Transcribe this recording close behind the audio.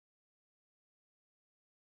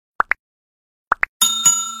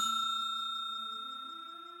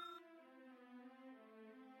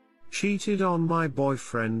cheated on my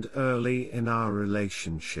boyfriend early in our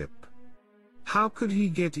relationship. How could he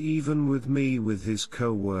get even with me with his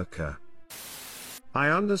co-worker? I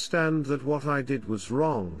understand that what I did was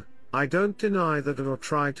wrong. I don't deny that or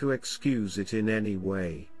try to excuse it in any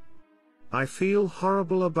way. I feel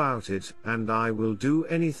horrible about it, and I will do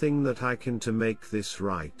anything that I can to make this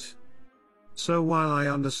right. So while I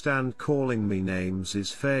understand calling me names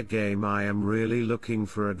is fair game, I am really looking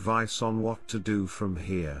for advice on what to do from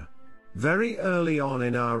here. Very early on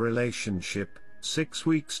in our relationship, 6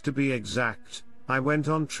 weeks to be exact, I went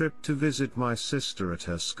on trip to visit my sister at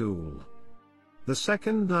her school. The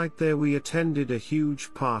second night there we attended a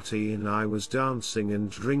huge party and I was dancing and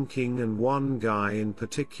drinking, and one guy in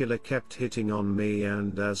particular kept hitting on me,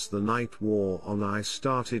 and as the night wore on I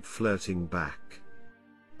started flirting back.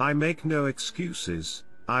 I make no excuses,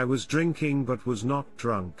 I was drinking but was not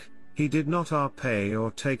drunk. He did not pay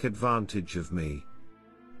or take advantage of me.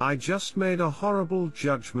 I just made a horrible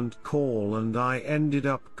judgment call and I ended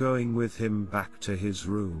up going with him back to his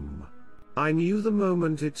room. I knew the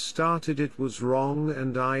moment it started it was wrong,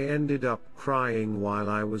 and I ended up crying while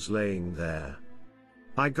I was laying there.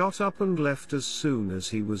 I got up and left as soon as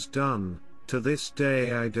he was done. To this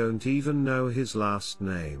day I don't even know his last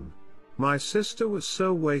name. My sister was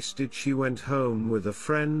so wasted she went home with a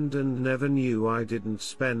friend and never knew I didn't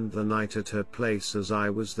spend the night at her place as I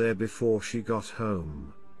was there before she got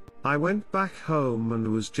home. I went back home and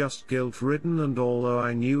was just guilt-ridden, and although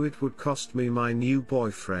I knew it would cost me my new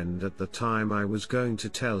boyfriend at the time, I was going to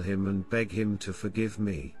tell him and beg him to forgive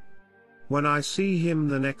me. When I see him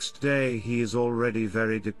the next day he is already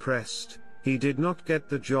very depressed. He did not get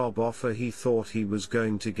the job offer he thought he was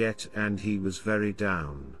going to get and he was very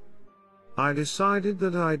down. I decided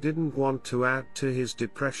that I didn't want to add to his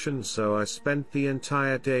depression, so I spent the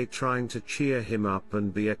entire day trying to cheer him up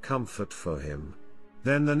and be a comfort for him.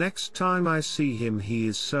 Then the next time I see him he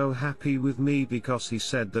is so happy with me because he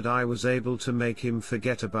said that I was able to make him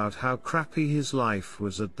forget about how crappy his life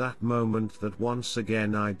was at that moment, that once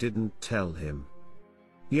again I didn't tell him.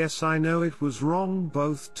 Yes, I know it was wrong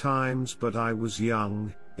both times, but I was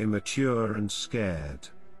young, immature and scared.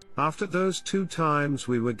 After those 2 times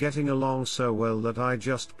we were getting along so well that I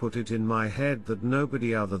just put it in my head that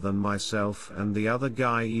nobody other than myself and the other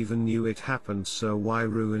guy even knew it happened, so why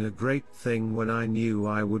ruin a great thing when I knew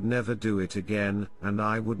I would never do it again, and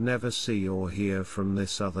I would never see or hear from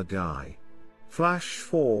this other guy. Flash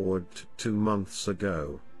forward 2 months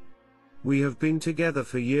ago. We have been together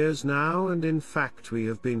for years now, and in fact we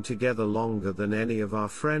have been together longer than any of our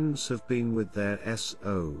friends have been with their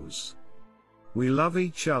SOs. We love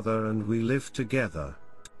each other and we live together.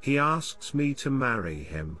 He asks me to marry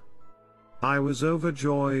him. I was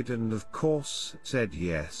overjoyed and of course said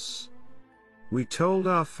yes. We told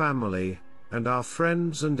our family, and our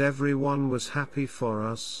friends, and everyone was happy for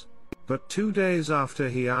us. But 2 days after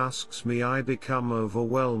he asks me I become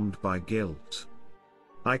overwhelmed by guilt.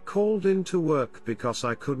 I called into work because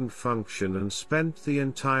I couldn't function and spent the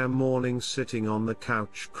entire morning sitting on the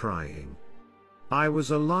couch crying. I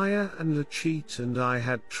was a liar and a cheat, and I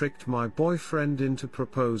had tricked my boyfriend into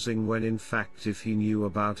proposing when in fact if he knew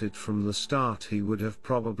about it from the start he would have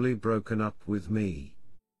probably broken up with me.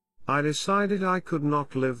 I decided I could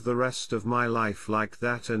not live the rest of my life like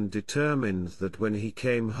that, and determined that when he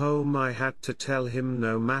came home I had to tell him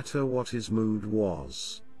no matter what his mood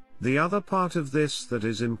was. The other part of this that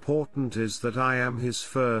is important is that I am his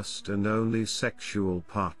first and only sexual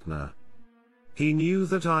partner. He knew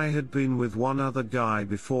that I had been with one other guy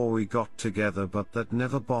before we got together, but that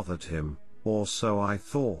never bothered him, or so I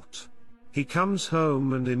thought. He comes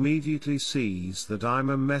home and immediately sees that I'm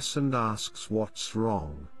a mess and asks what's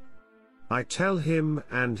wrong. I tell him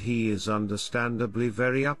and he is understandably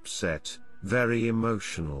very upset, very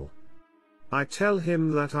emotional. I tell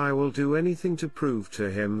him that I will do anything to prove to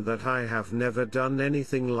him that I have never done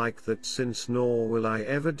anything like that since, nor will I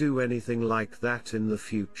ever do anything like that in the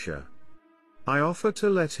future. I offer to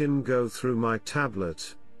let him go through my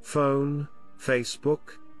tablet, phone,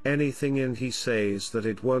 Facebook, anything, and he says that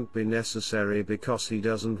it won't be necessary because he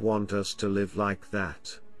doesn't want us to live like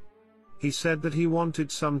that. He said that he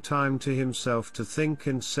wanted some time to himself to think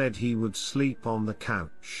and said he would sleep on the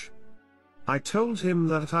couch. I told him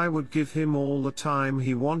that I would give him all the time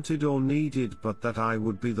he wanted or needed, but that I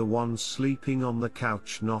would be the one sleeping on the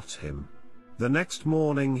couch, not him. The next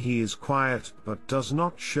morning he is quiet but does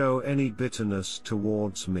not show any bitterness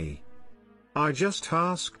towards me. I just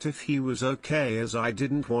asked if he was okay as I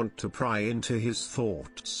didn't want to pry into his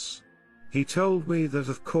thoughts. He told me that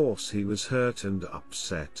of course he was hurt and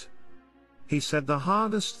upset. He said the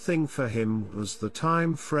hardest thing for him was the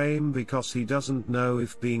time frame because he doesn't know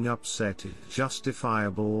if being upset is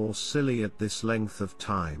justifiable or silly at this length of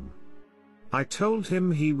time. I told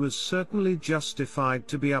him he was certainly justified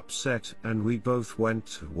to be upset, and we both went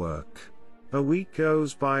to work. A week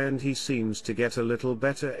goes by and he seems to get a little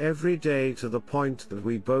better every day, to the point that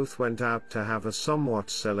we both went out to have a somewhat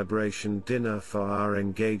celebration dinner for our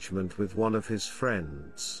engagement with one of his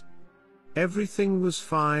friends. Everything was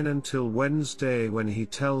fine until Wednesday, when he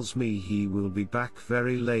tells me he will be back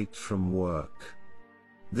very late from work.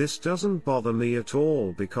 This doesn't bother me at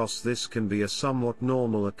all because this can be a somewhat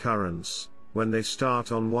normal occurrence. When they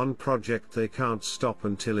start on one project they can't stop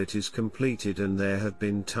until it is completed, and there have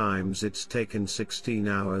been times it's taken 16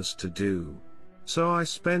 hours to do. So I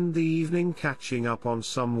spend the evening catching up on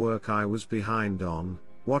some work I was behind on,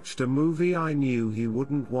 watched a movie I knew he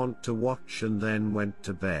wouldn't want to watch, and then went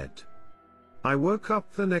to bed. I woke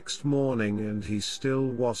up the next morning and he still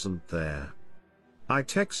wasn't there. I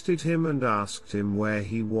texted him and asked him where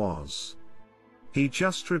he was. He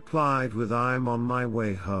just replied with "I'm on my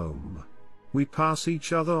way home." We pass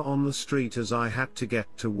each other on the street as I had to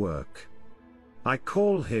get to work. I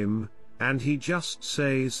call him, and he just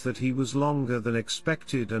says that he was longer than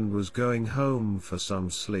expected and was going home for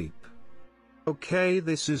some sleep. Okay,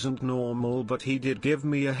 this isn't normal, but he did give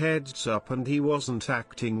me a heads up and he wasn't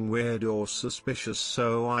acting weird or suspicious,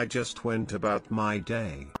 so I just went about my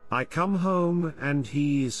day. I come home and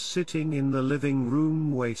he is sitting in the living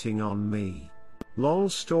room waiting on me. Long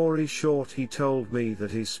story short, he told me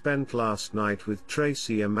that he spent last night with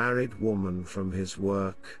Tracy, a married woman from his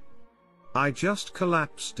work. I just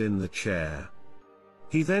collapsed in the chair.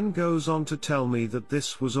 He then goes on to tell me that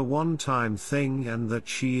this was a one-time thing and that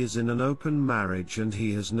she is in an open marriage and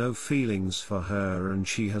he has no feelings for her and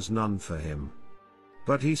she has none for him.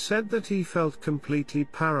 But he said that he felt completely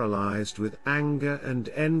paralyzed with anger and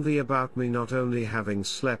envy about me not only having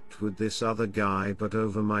slept with this other guy but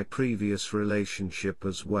over my previous relationship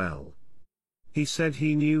as well. He said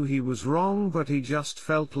he knew he was wrong, but he just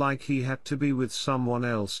felt like he had to be with someone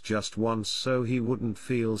else just once so he wouldn't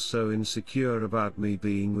feel so insecure about me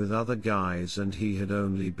being with other guys, and he had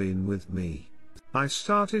only been with me. I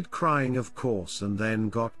started crying, of course, and then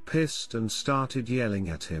got pissed and started yelling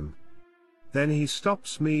at him. Then he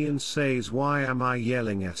stops me and says, "Why am I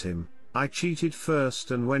yelling at him? I cheated first,"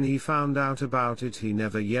 and when he found out about it he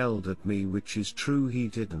never yelled at me, which is true, he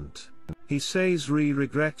didn't. He says he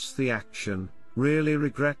regrets the action, really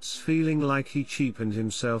regrets feeling like he cheapened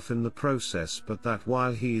himself in the process, but that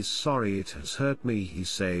while he is sorry it has hurt me, he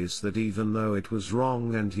says that even though it was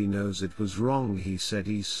wrong and he knows it was wrong, he said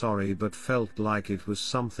he's sorry but felt like it was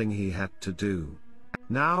something he had to do.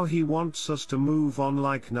 Now he wants us to move on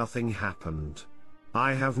like nothing happened.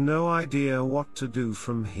 I have no idea what to do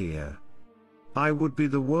from here. I would be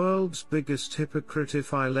the world's biggest hypocrite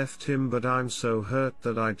if I left him, but I'm so hurt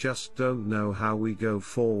that I just don't know how we go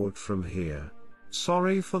forward from here.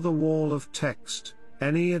 Sorry for the wall of text,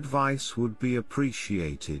 any advice would be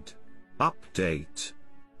appreciated. Update.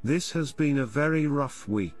 This has been a very rough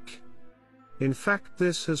week. In fact,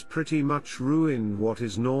 this has pretty much ruined what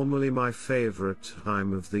is normally my favorite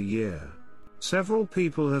time of the year. Several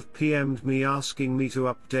people have PM'd me asking me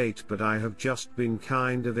to update, but I have just been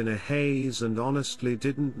kind of in a haze and honestly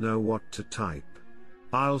didn't know what to type.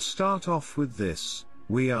 I'll start off with this: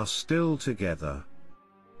 we are still together.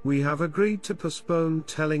 We have agreed to postpone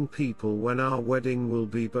telling people when our wedding will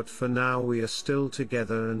be, but for now we are still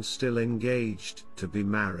together and still engaged to be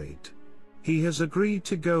married. He has agreed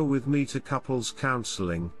to go with me to couples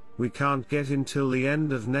counseling. We can't get until the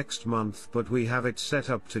end of next month, but we have it set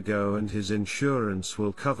up to go, and his insurance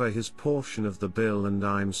will cover his portion of the bill, and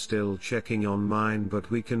I'm still checking on mine, but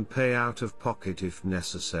we can pay out of pocket if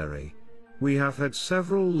necessary. We have had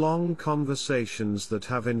several long conversations that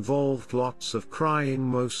have involved lots of crying,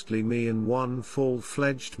 mostly me, and one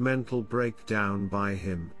full-fledged mental breakdown by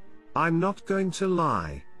him. I'm not going to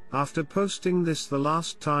lie. After posting this the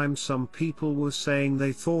last time, some people were saying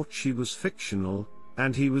they thought she was fictional,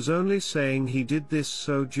 and he was only saying he did this,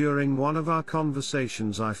 so during one of our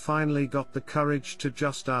conversations I finally got the courage to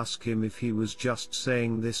just ask him if he was just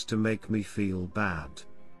saying this to make me feel bad.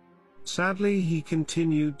 Sadly, he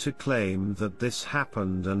continued to claim that this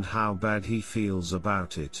happened and how bad he feels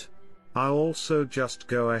about it. I'll also just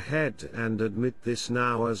go ahead and admit this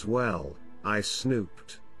now as well: I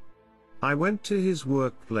snooped. I went to his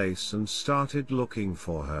workplace and started looking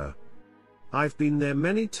for her. I've been there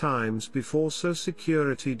many times before, so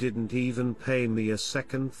security didn't even pay me a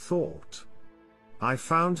second thought. I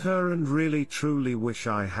found her and really truly wish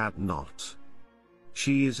I had not.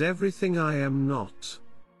 She is everything I am not.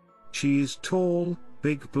 She is tall,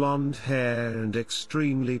 big blonde hair and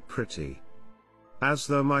extremely pretty. As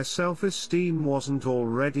though my self-esteem wasn't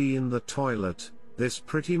already in the toilet, this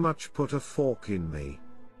pretty much put a fork in me.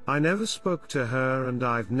 I never spoke to her and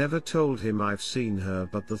I've never told him I've seen her,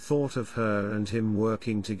 but the thought of her and him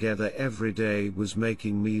working together every day was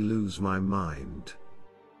making me lose my mind.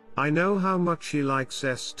 I know how much he likes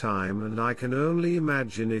S-Time and I can only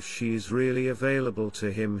imagine if she's really available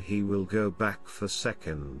to him he will go back for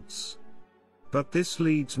seconds. But this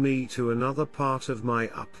leads me to another part of my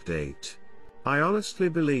update. I honestly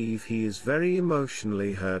believe he is very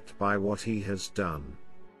emotionally hurt by what he has done.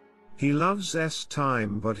 He loves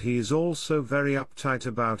S-Time but he is also very uptight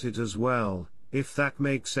about it as well, if that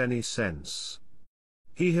makes any sense.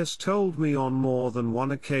 He has told me on more than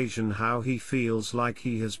one occasion how he feels like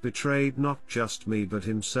he has betrayed not just me but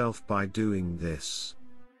himself by doing this.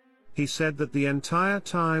 He said that the entire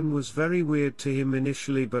time was very weird to him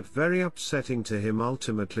initially but very upsetting to him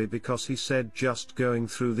ultimately, because he said just going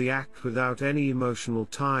through the act without any emotional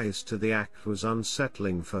ties to the act was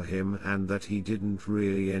unsettling for him and that he didn't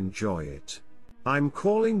really enjoy it. I'm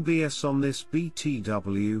calling BS on this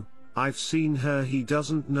BTW, I've seen her, he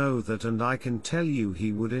doesn't know that, and I can tell you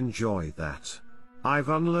he would enjoy that. I've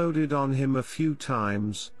unloaded on him a few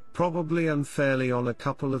times, probably unfairly on a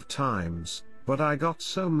couple of times, but I got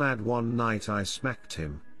so mad one night I smacked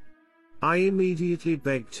him. I immediately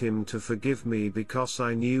begged him to forgive me because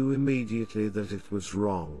I knew immediately that it was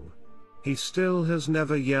wrong. He still has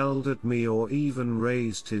never yelled at me or even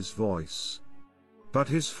raised his voice. But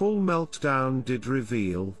his full meltdown did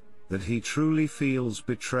reveal that he truly feels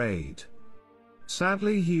betrayed.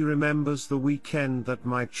 Sadly, he remembers the weekend that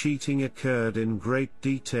my cheating occurred in great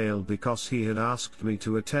detail because he had asked me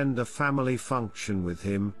to attend a family function with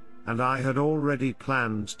him, and I had already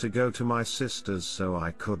planned to go to my sister's so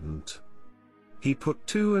I couldn't. He put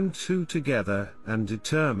 2 and 2 together and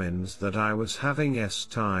determined that I was having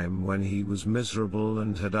S-Time when he was miserable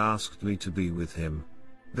and had asked me to be with him.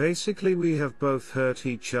 Basically, we have both hurt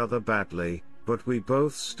each other badly, but we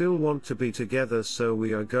both still want to be together, so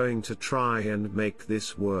we are going to try and make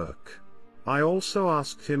this work. I also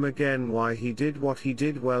asked him again why he did what he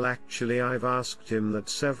did. Well, actually I've asked him that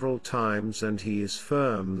several times and he is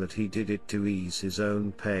firm that he did it to ease his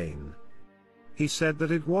own pain. He said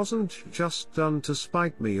that it wasn't just done to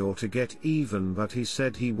spite me or to get even, but he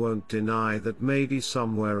said he won't deny that maybe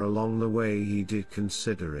somewhere along the way he did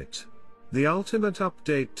consider it. The ultimate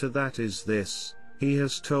update to that is this: he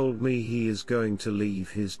has told me he is going to leave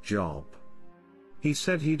his job. He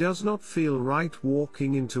said he does not feel right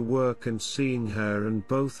walking into work and seeing her and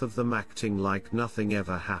both of them acting like nothing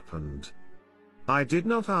ever happened. I did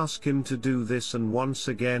not ask him to do this, and once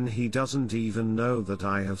again he doesn't even know that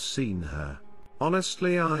I have seen her.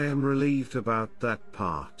 Honestly, I am relieved about that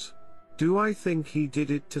part. Do I think he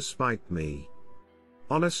did it to spite me?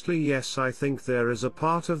 Honestly, yes, I think there is a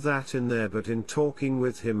part of that in there, but in talking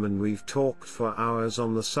with him, and we've talked for hours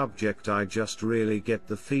on the subject, I just really get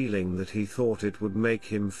the feeling that he thought it would make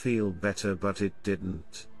him feel better, but it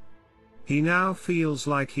didn't. He now feels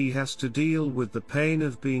like he has to deal with the pain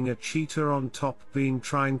of being a cheater on top being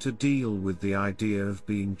trying to deal with the idea of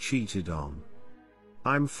being cheated on.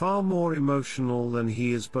 I'm far more emotional than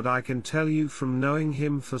he is, but I can tell you from knowing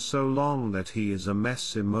him for so long that he is a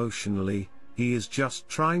mess emotionally. He is just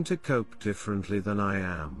trying to cope differently than I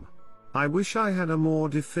am. I wish I had a more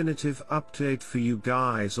definitive update for you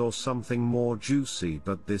guys or something more juicy,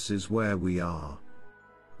 but this is where we are.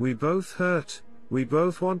 We both hurt, we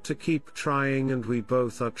both want to keep trying, and we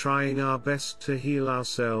both are trying our best to heal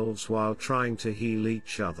ourselves while trying to heal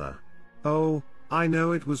each other. Oh, I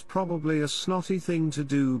know it was probably a snotty thing to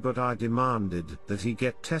do, but I demanded that he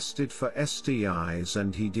get tested for STIs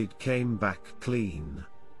and he did, came back clean.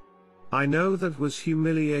 I know that was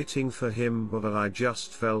humiliating for him, but I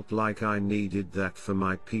just felt like I needed that for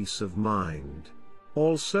my peace of mind.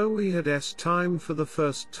 Also, we had S-Time for the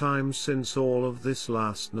first time since all of this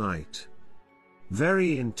last night.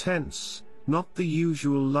 Very intense, not the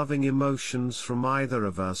usual loving emotions from either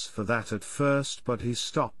of us for that at first, but he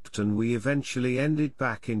stopped and we eventually ended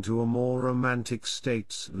back into a more romantic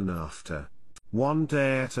state soon after. One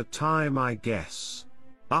day at a time, I guess.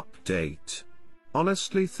 Update.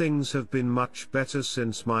 Honestly, things have been much better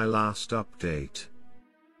since my last update.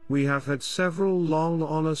 We have had several long,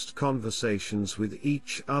 honest conversations with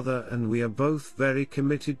each other, and we are both very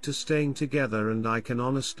committed to staying together, and I can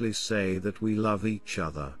honestly say that we love each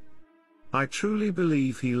other. I truly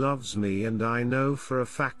believe he loves me, and I know for a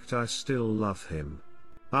fact I still love him.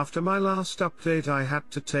 After my last update I had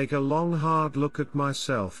to take a long hard look at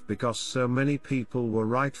myself because so many people were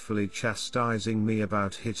rightfully chastising me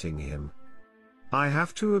about hitting him. I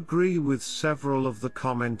have to agree with several of the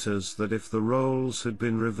commenters that if the roles had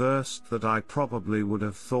been reversed that I probably would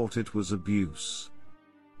have thought it was abuse.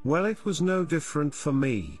 Well, it was no different for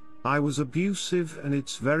me. I was abusive and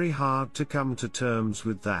it's very hard to come to terms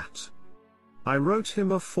with that. I wrote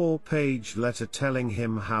him a 4-page letter telling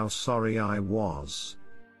him how sorry I was.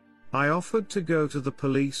 I offered to go to the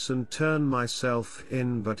police and turn myself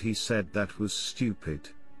in, but he said that was stupid.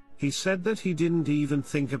 He said that he didn't even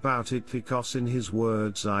think about it because in his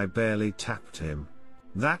words I barely tapped him.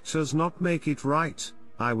 That does not make it right.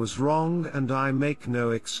 I was wrong and I make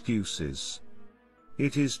no excuses.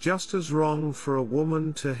 It is just as wrong for a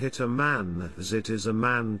woman to hit a man as it is a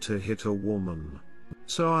man to hit a woman.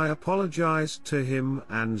 So I apologized to him,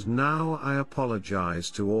 and now I apologize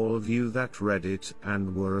to all of you that read it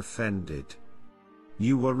and were offended.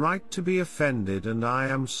 You were right to be offended and I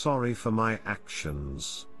am sorry for my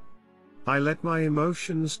actions. I let my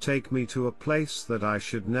emotions take me to a place that I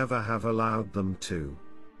should never have allowed them to.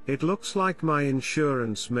 It looks like my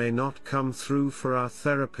insurance may not come through for our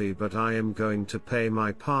therapy, but I am going to pay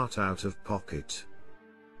my part out of pocket.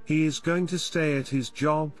 He is going to stay at his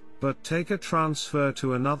job, but take a transfer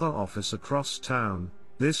to another office across town.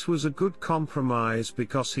 This was a good compromise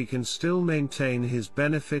because he can still maintain his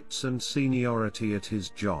benefits and seniority at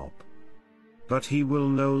his job. But he will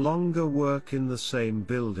no longer work in the same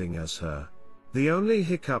building as her. The only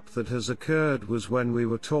hiccup that has occurred was when we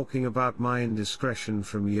were talking about my indiscretion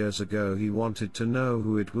from years ago. He wanted to know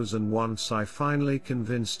who it was, and once I finally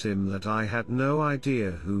convinced him that I had no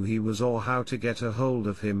idea who he was or how to get a hold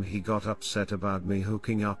of him, he got upset about me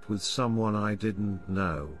hooking up with someone I didn't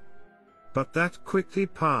know. But that quickly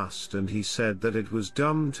passed and he said that it was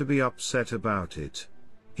dumb to be upset about it.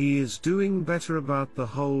 He is doing better about the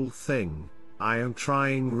whole thing. I am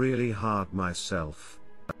trying really hard myself.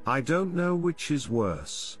 I don't know which is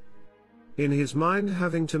worse. In his mind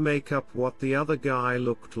having to make up what the other guy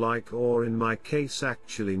looked like, or in my case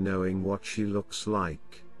actually knowing what she looks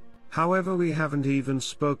like. However, we haven't even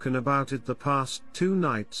spoken about it the past 2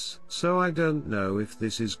 nights, so I don't know if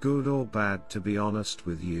this is good or bad, to be honest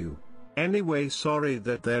with you. Anyway, sorry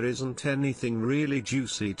that there isn't anything really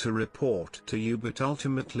juicy to report to you, but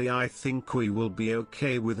ultimately I think we will be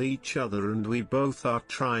okay with each other and we both are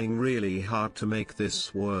trying really hard to make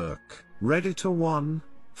this work. Redditor 1,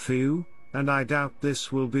 phew, and I doubt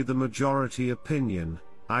this will be the majority opinion.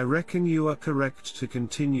 I reckon you are correct to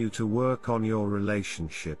continue to work on your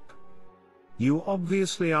relationship. You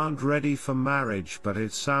obviously aren't ready for marriage, but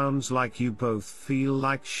it sounds like you both feel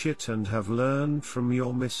like shit and have learned from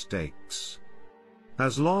your mistakes.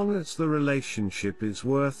 As long as the relationship is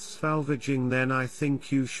worth salvaging, then I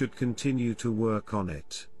think you should continue to work on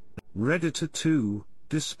it. Redditor 2,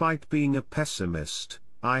 despite being a pessimist,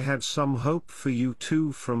 I had some hope for you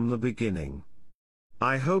two from the beginning.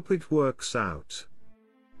 I hope it works out.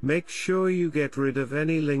 Make sure you get rid of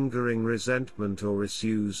any lingering resentment or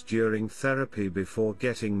issues during therapy before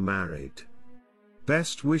getting married.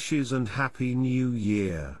 Best wishes and Happy New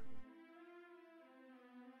Year.